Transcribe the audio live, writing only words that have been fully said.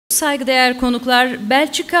saygıdeğer konuklar,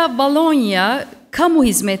 Belçika Valonya Kamu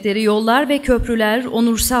Hizmetleri Yollar ve Köprüler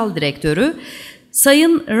Onursal Direktörü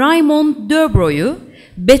Sayın Raymond Debroux'u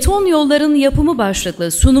beton yolların yapımı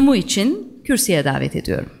başlıklı sunumu için kürsüye davet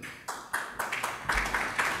ediyorum.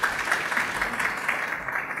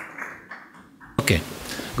 Okay.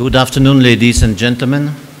 Good afternoon, ladies and gentlemen.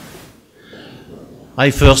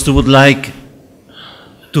 I first would like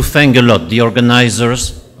to thank a lot the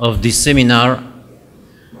organizers of this seminar,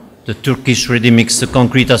 the Turkish Ready Mix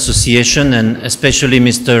Concrete Association, and especially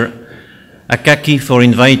Mr. Akaki for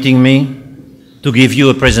inviting me to give you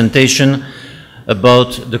a presentation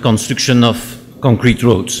about the construction of concrete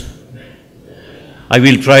roads. I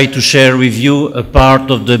will try to share with you a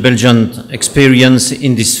part of the Belgian experience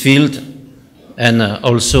in this field, and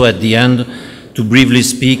also at the end to briefly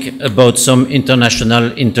speak about some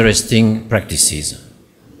international interesting practices.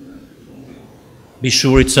 Be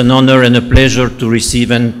sure it's an honor and a pleasure to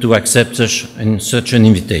receive and to accept such an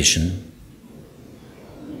invitation.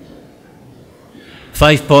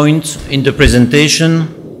 5 points in the presentation.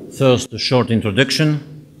 First, a short introduction.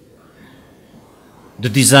 The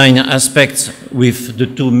design aspects with the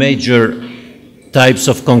two major types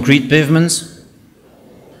of concrete pavements.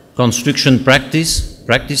 Construction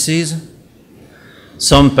practices,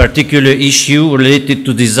 some particular issue related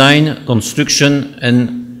to design, construction,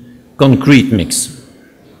 and concrete mix,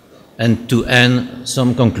 and to end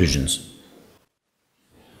some conclusions.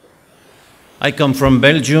 I come from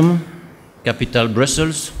Belgium, capital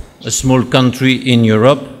Brussels, a small country in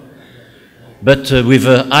Europe, but with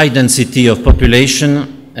a high density of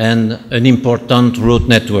population and an important road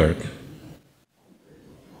network.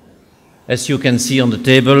 As you can see on the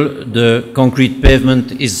table, the concrete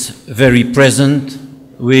pavement is very present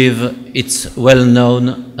with its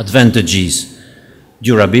well-known advantages.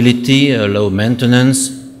 Durability, low maintenance,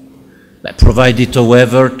 provided,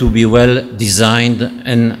 however, to be well designed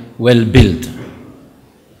and well built.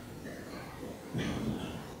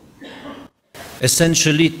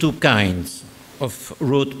 Essentially two kinds of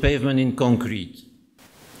road pavement in concrete.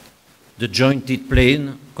 The jointed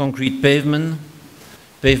plain concrete pavement,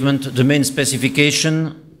 the main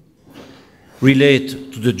specification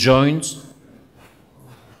relate to the joints,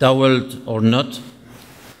 doweled or not,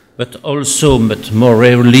 but also, but more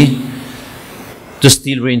rarely, the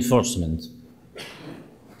steel reinforcement.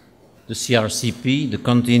 The CRCP, the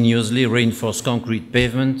continuously reinforced concrete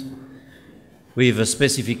pavement, with a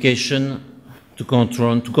specification to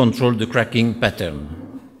control the cracking pattern.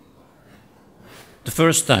 The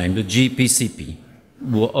first time, the GPCP,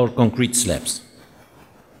 or concrete slabs.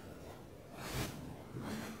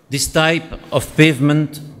 This type of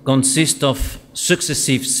pavement consists of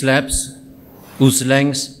successive slabs whose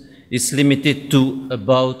length is limited to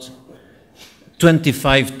about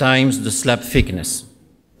 25 times the slab thickness.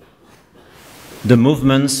 The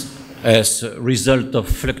movements as a result of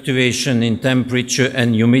fluctuation in temperature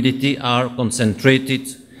and humidity are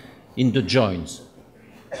concentrated in the joints.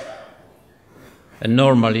 And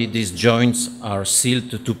normally these joints are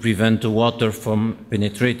sealed to prevent the water from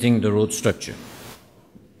penetrating the road structure.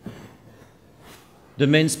 The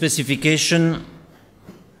main specification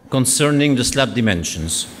concerning the slab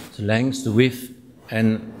dimensions, the length, the width,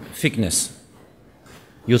 and thickness.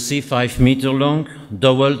 You see 5 meter long,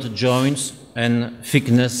 doweled joints, and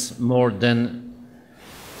thickness more than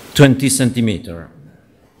 20 centimeter.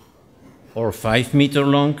 Or 5 meter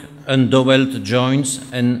long, undoweled joints,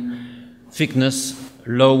 and thickness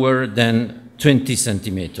lower than 20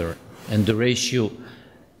 centimeter. And the ratio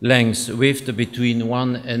length width between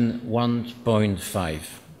 1 and 1.5.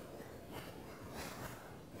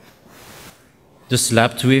 The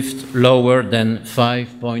slab width lower than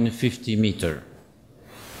 5.50 meter.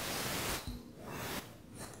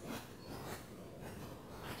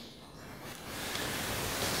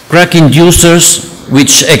 Crack inducers,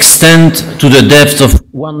 which extend to the depth of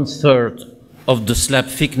 1/3 of the slab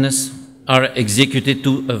thickness, are executed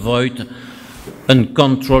to avoid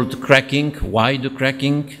uncontrolled cracking, wide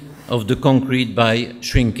cracking of the concrete by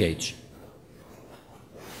shrinkage.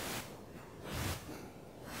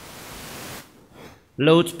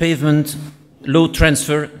 Load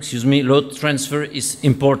transfer is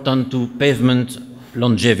important to pavement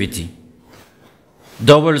longevity.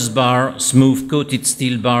 Dowels bar, smooth coated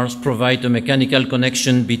steel bars provide a mechanical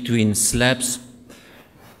connection between slabs,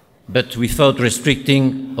 but without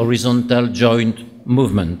restricting horizontal joint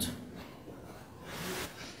movement.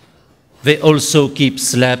 They also keep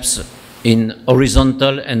slabs in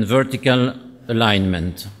horizontal and vertical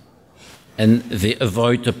alignment, and they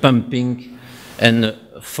avoid the pumping and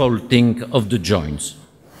faulting of the joints.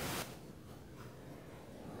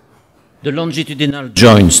 The longitudinal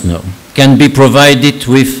joints now can be provided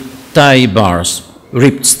with tie bars,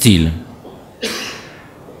 ripped steel.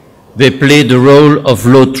 They play the role of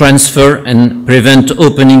load transfer and prevent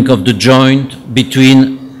opening of the joint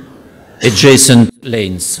between adjacent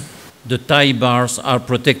lanes. The tie bars are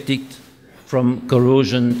protected from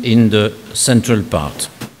corrosion in the central part.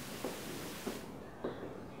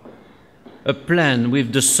 A plan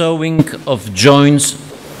with the sewing of joints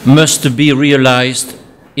must be realized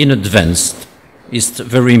in advance. It's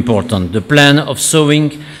very important. The plan of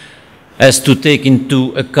sewing has to take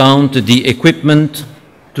into account the equipment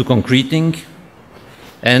to concreting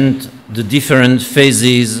and the different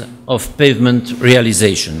phases of pavement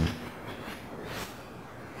realization.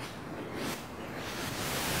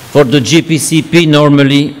 For the GPCP,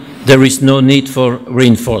 normally there is no need for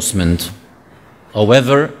reinforcement.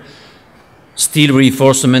 However, steel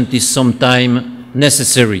reinforcement is sometimes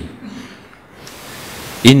necessary.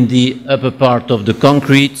 In the upper part of the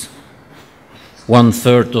concrete,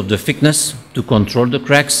 1/3 of the thickness to control the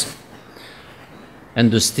cracks,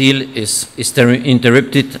 and the steel is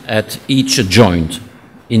interrupted at each joint.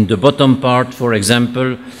 In the bottom part, for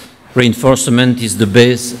example, reinforcement is the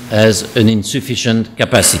base has an insufficient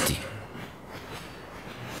capacity.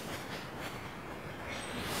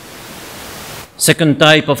 Second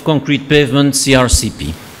type of concrete pavement,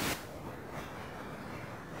 CRCP.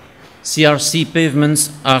 CRC pavements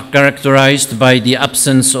are characterized by the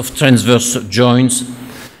absence of transverse joints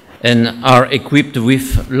and are equipped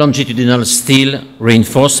with longitudinal steel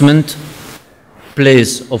reinforcement,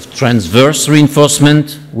 place of transverse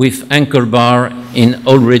reinforcement with anchor bar in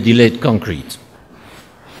already laid concrete.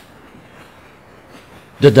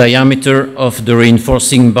 The diameter of the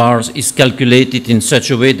reinforcing bars is calculated in such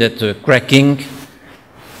a way that cracking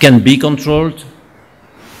can be controlled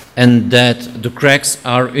and that the cracks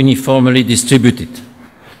are uniformly distributed,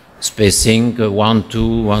 spacing 1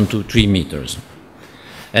 to 3 meters,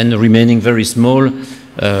 and remaining very small,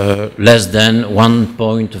 less than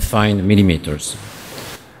 1.5 millimeters.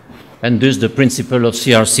 And thus the principle of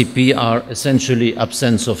CRCP are essentially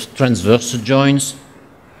absence of transverse joints,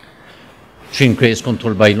 shrink rate is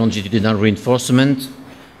controlled by longitudinal reinforcement,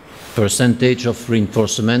 percentage of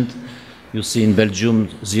reinforcement, you see in Belgium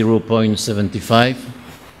 0.75,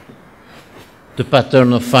 the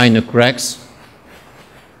pattern of finer cracks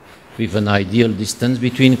with an ideal distance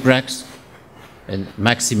between cracks, and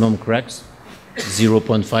maximum cracks,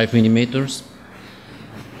 0.5 millimeters,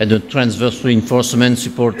 and the transverse reinforcement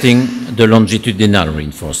supporting the longitudinal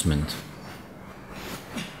reinforcement.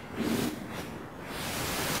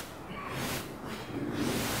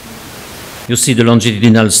 You see the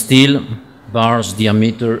longitudinal steel, bars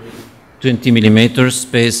diameter 20 millimeters,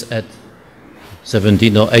 space at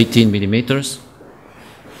 17 or 18 millimeters,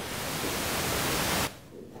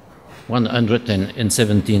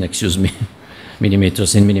 117, excuse me,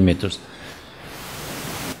 millimeters in millimeters.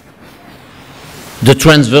 The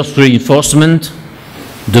transverse reinforcement,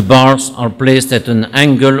 the bars are placed at an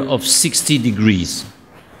angle of 60 degrees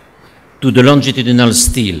to the longitudinal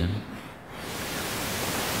steel,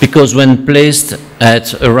 because when placed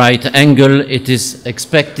at a right angle, it is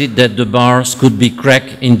expected that the bars could be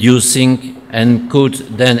crack-inducing and could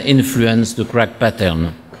then influence the crack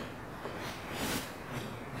pattern.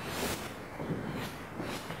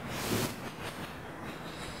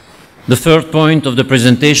 The third point of the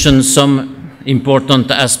presentation, some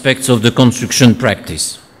important aspects of the construction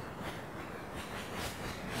practice.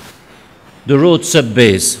 The road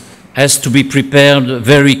subbase has to be prepared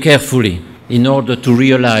very carefully in order to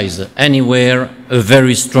realize anywhere a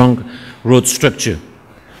very strong road structure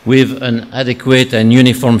with an adequate and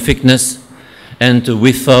uniform thickness and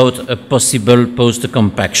without a possible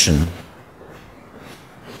post-compaction.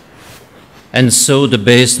 And so the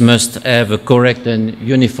base must have a correct and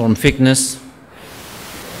uniform thickness,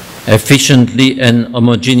 efficiently and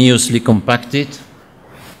homogeneously compacted.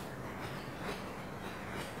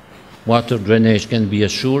 Water drainage can be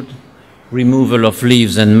assured, removal of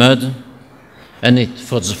leaves and mud, and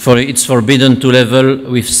it's forbidden to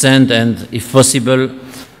level with sand, and if possible,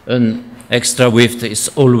 an extra width is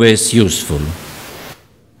always useful.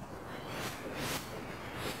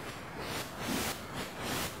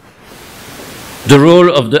 The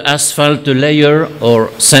role of the asphalt layer or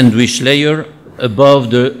sandwich layer above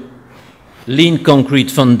the lean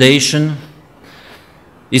concrete foundation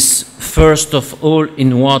is first of all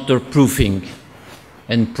in waterproofing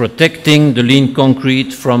and protecting the lean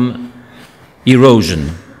concrete from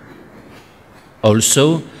erosion.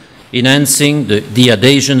 Also, enhancing the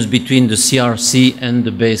adhesions between the CRC and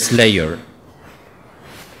the base layer.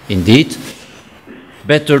 Indeed,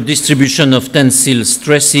 better distribution of tensile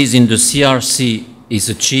stresses in the CRC is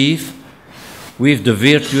achieved with the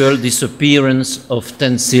virtual disappearance of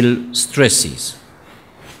tensile stresses.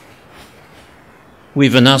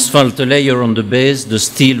 With an asphalt layer on the base, the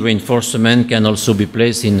steel reinforcement can also be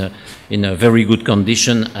placed in a very good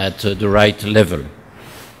condition at the right level.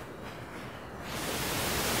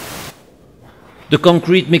 The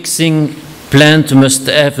concrete mixing plant must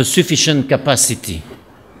have a sufficient capacity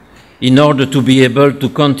in order to be able to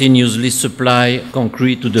continuously supply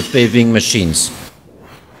concrete to the paving machines.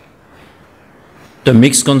 The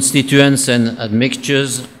mixed constituents and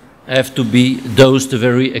admixtures have to be dosed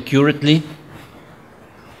very accurately.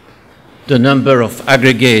 The number of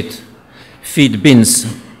aggregate feed bins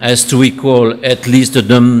has to equal at least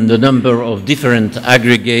the number of different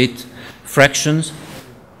aggregate fractions.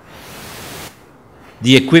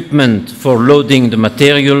 The equipment for loading the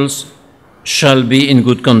materials shall be in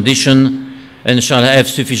good condition and shall have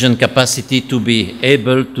sufficient capacity to be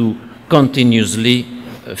able to continuously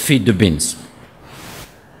feed the bins.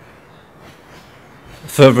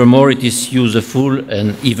 Furthermore, it is useful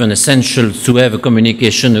and even essential to have a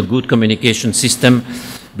good communication system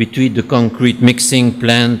between the concrete mixing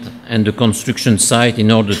plant and the construction site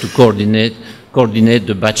in order to coordinate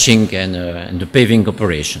the batching and the paving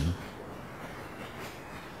operation.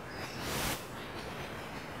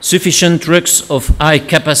 Sufficient trucks of high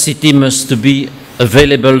capacity must be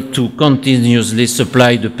available to continuously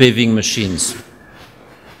supply the paving machines.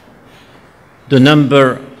 The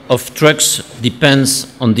number of trucks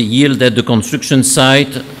depends on the yield at the construction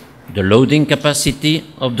site, the loading capacity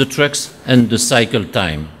of the trucks, and the cycle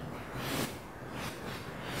time.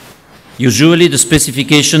 Usually, the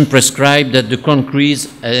specification prescribes that the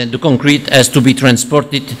concrete has to be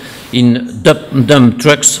transported in dump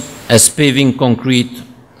trucks, as paving concrete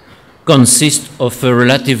consists of a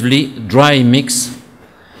relatively dry mix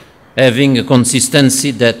having a consistency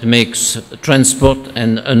that makes transport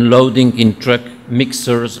and unloading in truck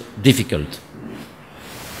mixers difficult.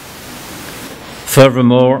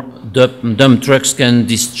 Furthermore, dump trucks can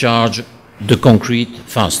discharge the concrete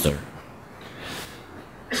faster.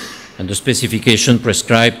 And the specification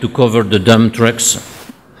prescribed to cover the dump trucks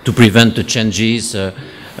to prevent the changes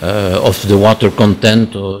of the water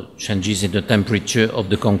content or changes in the temperature of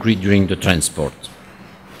the concrete during the transport.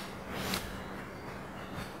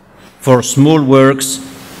 For small works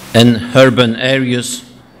and urban areas,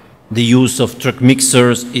 the use of truck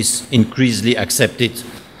mixers is increasingly accepted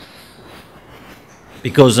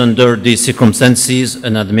because under these circumstances,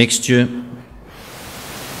 an admixture,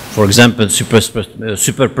 for example,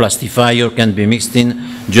 super plastifier, can be mixed in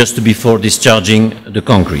just before discharging the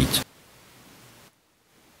concrete.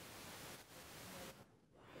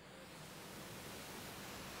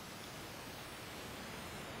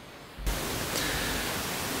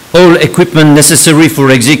 All equipment necessary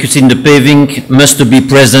for executing the paving must be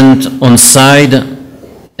present on site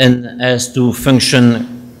and has to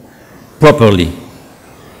function properly.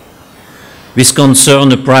 This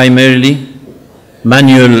concerns primarily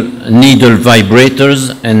manual needle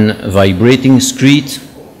vibrators and vibrating screed,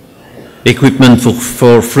 equipment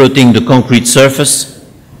for floating the concrete surface,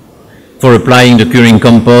 for applying the curing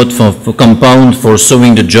compound, for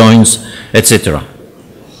sewing the joints, etc.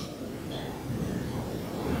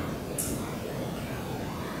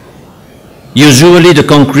 Usually the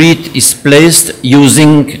concrete is placed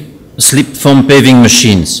using slip foam paving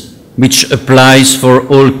machines, which applies for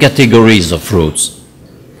all categories of roads.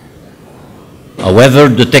 However,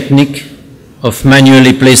 the technique of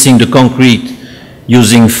manually placing the concrete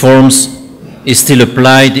using forms is still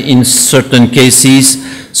applied in certain cases,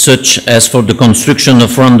 such as for the construction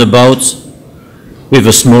of roundabouts with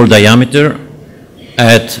a small diameter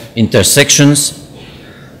at intersections,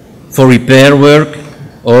 for repair work,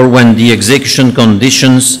 or when the execution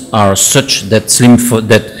conditions are such that slip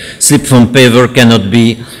foam paver cannot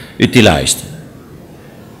be utilized.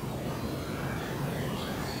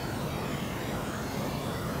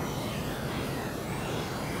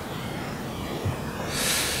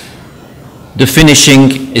 The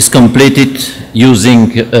finishing is completed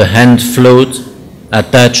using a hand float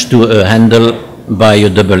attached to a handle by a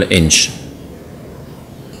double hinge.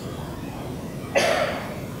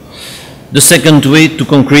 The second way to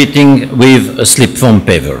concreting with a slip foam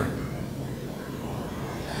paver.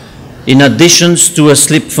 In addition to a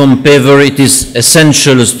slip foam paver, it is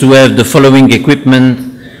essential to have the following equipment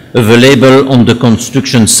available on the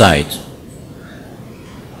construction site.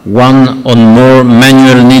 One or more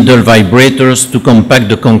manual needle vibrators to compact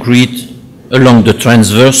the concrete along the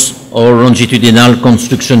transverse or longitudinal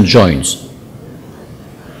construction joints,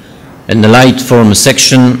 and a light form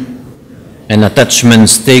section and attachment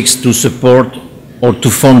stakes to support or to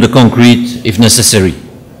form the concrete if necessary.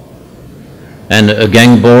 And a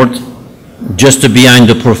gang board just behind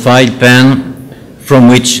the profile pan from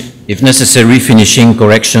which, if necessary, finishing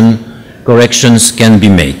corrections can be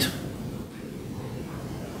made.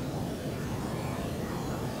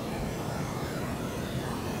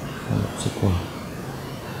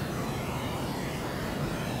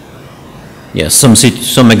 Yes,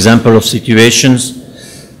 some example of situations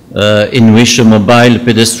in which a mobile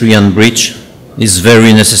pedestrian bridge is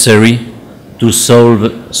very necessary to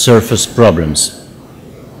solve surface problems.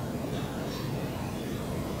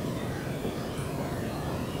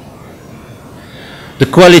 The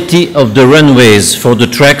quality of the runways for the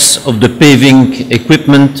tracks of the paving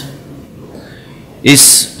equipment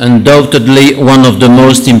is undoubtedly one of the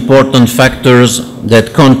most important factors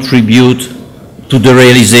that contribute to the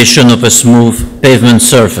realization of a smooth pavement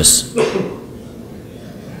surface.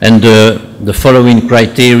 And the following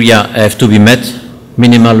criteria have to be met: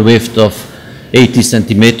 minimal width of 80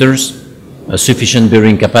 centimeters, a sufficient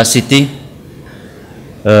bearing capacity,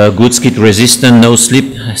 good skid resistance, no slip,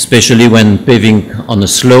 especially when paving on a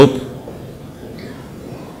slope,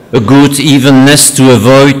 a good evenness to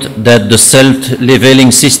avoid that the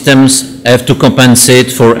self-leveling systems have to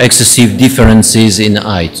compensate for excessive differences in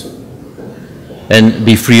height, and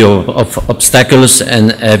be free of obstacles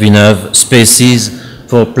and have enough spaces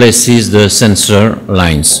for places the sensor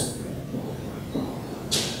lines.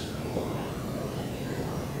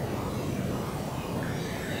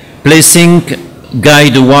 Placing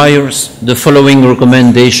guide wires, the following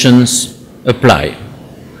recommendations apply: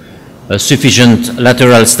 a sufficient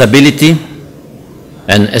lateral stability,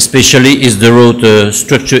 and especially if the road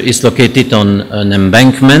structure is located on an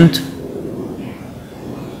embankment.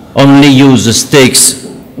 Only use the stakes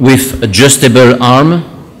with adjustable arm,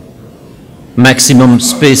 maximum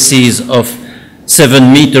spaces of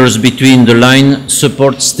 7 meters between the line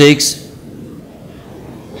support stakes.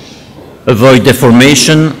 Avoid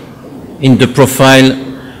deformation in the profile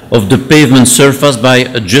of the pavement surface by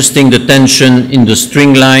adjusting the tension in the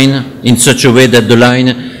string line in such a way that the line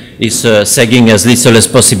is sagging as little as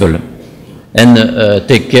possible, and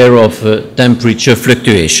take care of temperature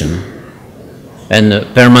fluctuation, and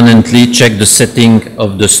permanently check the setting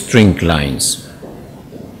of the string lines.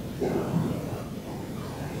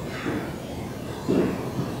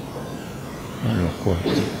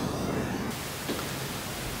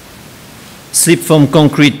 Slip foam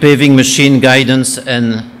concrete paving machine guidance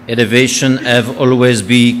and elevation have always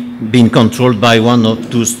been controlled by one or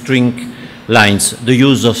two string lines. The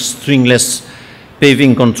use of stringless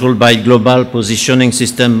paving controlled by global positioning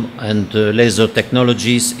system and laser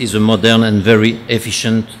technologies is a modern and very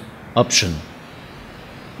efficient option.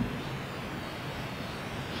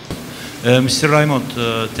 Mr. Raymond,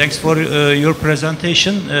 thanks for your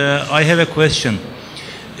presentation. I have a question.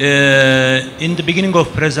 In the beginning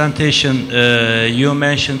of presentation, you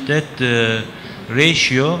mentioned that the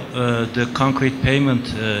ratio, the concrete pavement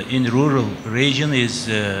in rural region is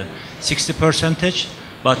 60%,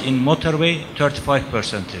 but in motorway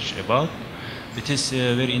 35% about. It is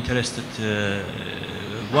very interested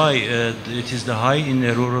why it is the high in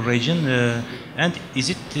the rural region, and is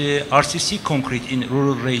it RCC concrete in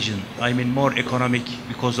rural region? I mean more economic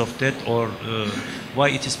because of that, or why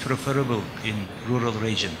it is preferable in rural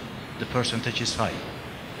region? The percentage is high.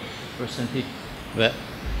 Percentage? Well,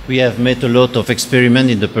 we have made a lot of experiment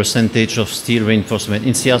in the percentage of steel reinforcement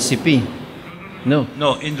in CRCP. No.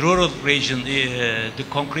 No, in rural region, the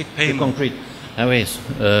concrete pavement. The concrete. Anyways,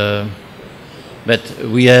 but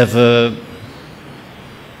we have,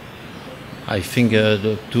 I think,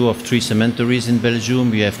 the 2 or 3 cemeteries in Belgium.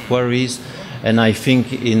 We have quarries, and I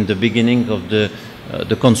think in the beginning of the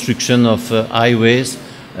construction of highways,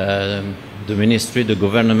 the ministry, the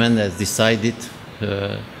government has decided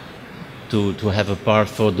to have a part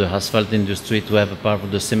for the asphalt industry, to have a part for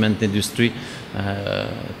the cement industry,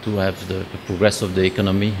 to have the progress of the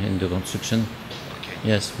economy in the construction. Okay.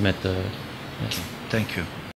 Yes, yes. Thank you.